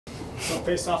So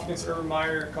faced off against Urban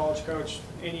Meyer, college coach.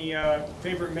 Any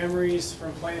favorite memories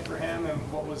from playing for him, and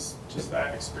what was just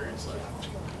that experience like?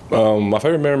 My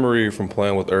favorite memory from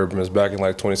playing with Urban is back in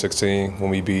like 2016 when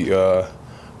we beat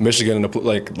Michigan in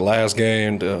the last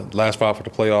game, the last spot for the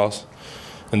playoffs,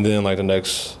 and then like the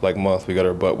next month we got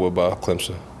our butt whooped by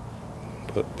Clemson.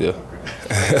 But yeah.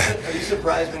 Are you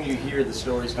surprised when you hear the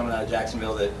stories coming out of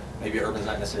Jacksonville that maybe Urban's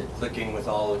not necessarily clicking with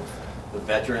all of the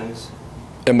veterans?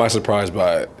 Am I surprised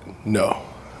by it? No.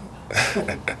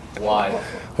 Why?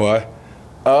 Why?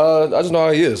 I just know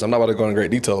how he is. I'm not about to go into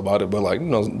great detail about it, but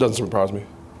it doesn't surprise me.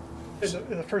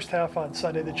 In the first half on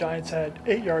Sunday, the Giants had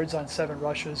 8 yards on 7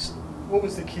 rushes. What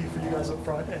was the key for you guys up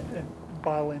front and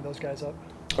bottling those guys up?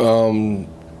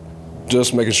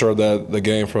 Just making sure that the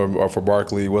game for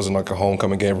Barkley wasn't like a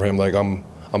homecoming game for him. Like I'm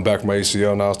back from my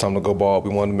ACL now. It's time to go ball. We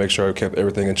wanted to make sure we kept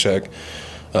everything in check.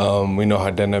 We know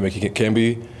how dynamic he can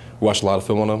be. We watched a lot of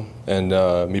film on him,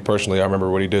 and me personally, I remember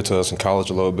what he did to us in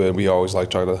college a little bit. We always try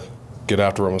to get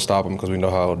after him and stop him because we know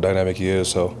how dynamic he is.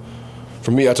 So for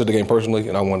me, I took the game personally,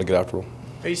 and I wanted to get after him.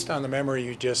 Based on the memory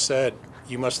you just said,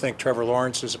 you must think Trevor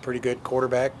Lawrence is a pretty good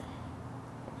quarterback?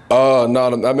 No,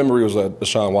 that memory was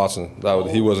Deshaun Watson.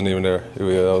 He wasn't even there. That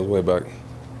was way back.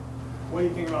 What do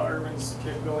you think about Urban's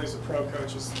capabilities as a pro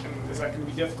coach? Is that going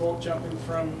to be difficult jumping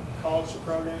from college to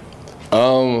pro game?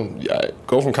 Yeah,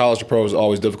 go from college to pro is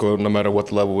always difficult, no matter what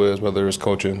the level is, whether it's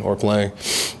coaching or playing.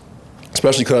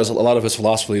 Especially because a lot of his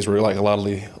philosophies were like a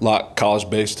lot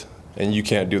college-based, and you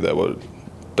can't do that with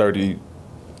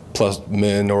 30-plus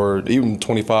men or even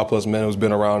 25-plus men who's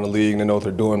been around the league and they know what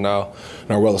they're doing now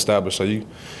and are well established. So you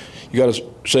got to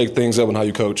shake things up in how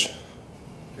you coach.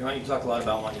 You talk a lot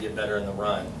about wanting to get better in the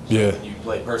run. So yeah. When you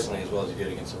play personally as well as you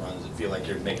did against the run, does it feel like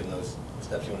you're making those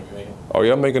steps you want to be making? Oh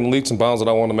yeah, I'm making leaps and bounds that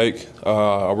I want to make.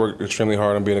 I work extremely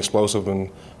hard on being explosive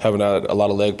and having a lot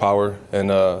of leg power, and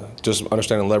just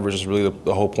understanding leverage is really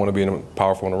the whole point of being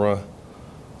powerful in the run.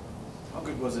 How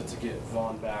good was it to get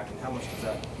Vaughn back, and how much does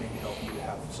that maybe help you to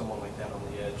have someone like that on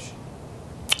the edge?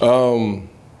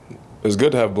 It's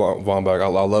good to have Vaughn back. I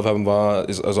love having Vaughn.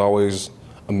 It's always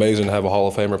amazing to have a Hall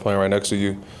of Famer playing right next to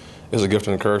you. It's a gift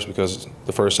and a curse because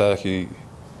the first sack he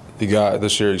got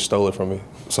this year, he stole it from me.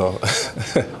 So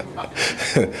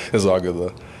it's all good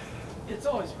though. It's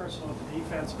always personal with the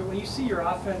defense, but when you see your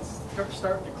offense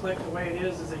starting to click the way it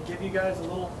is, does it give you guys a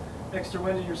little extra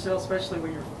wind in your sail, especially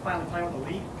when you're finally playing with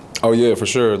the lead? Oh yeah, for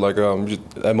sure.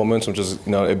 That momentum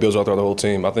it builds out throughout the whole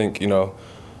team. I think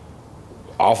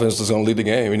offense is going to lead the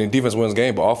game. I mean, defense wins the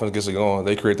game, but offense gets it going.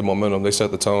 They create the momentum. They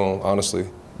set the tone, honestly.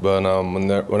 But when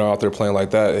they're out there playing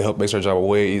like that, it makes their job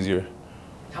way easier.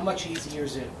 How much easier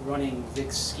is it running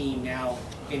Vic's scheme now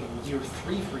in year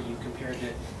 3 for you compared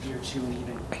to year 2 and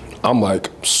even? I'm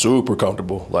super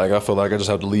comfortable. I feel like I just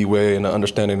have the leeway and the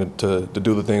understanding to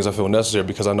do the things I feel necessary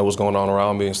because I know what's going on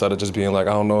around me instead of just being I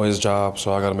don't know his job,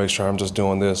 so I got to make sure I'm just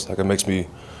doing this. It makes me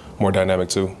more dynamic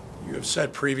too. You have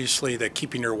said previously that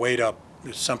keeping your weight up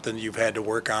is something you've had to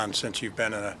work on since you've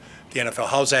been in the NFL.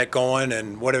 How's that going,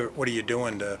 and what are you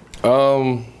doing to?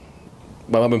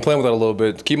 But I've been playing with that a little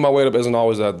bit. Keeping my weight up isn't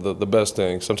always the best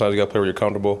thing. Sometimes you got to play where you're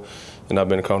comfortable, and I've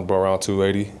been comfortable around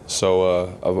 280.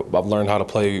 So I've learned how to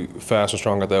play fast and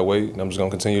strong at that weight, and I'm just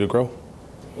going to continue to grow.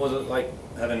 What was it like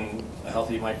having a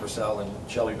healthy Mike Purcell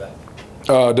and Shelby back?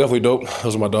 Definitely dope.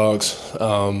 Those are my dogs.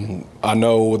 I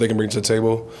know what they can bring to the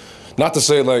table. Not to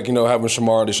say having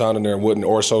Shamar, Deshaun in there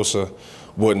or Sosa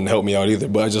wouldn't help me out either,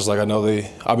 but it's just I know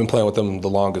I've been playing with them the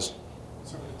longest.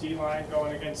 So the D-line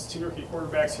going against 2 rookie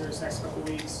quarterbacks here this next couple of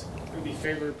weeks, going to be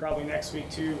favored probably next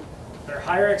week too. Are there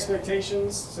higher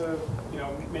expectations to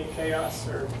make chaos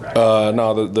or?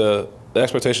 No, the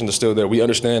expectation is still there. We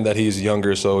understand that he's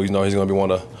younger, so he's going to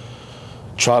want to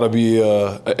try to be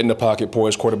in the pocket,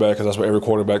 poised quarterback, because that's what every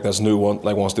quarterback that's new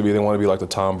wants to be. They want to be like the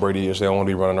Tom Brady-ish. They don't want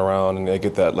to be running around, and they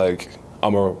get that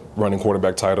I'm a running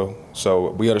quarterback title.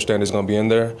 So we understand he's going to be in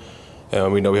there,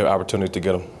 and we know we have opportunity to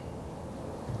get him.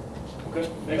 Okay.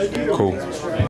 Cool.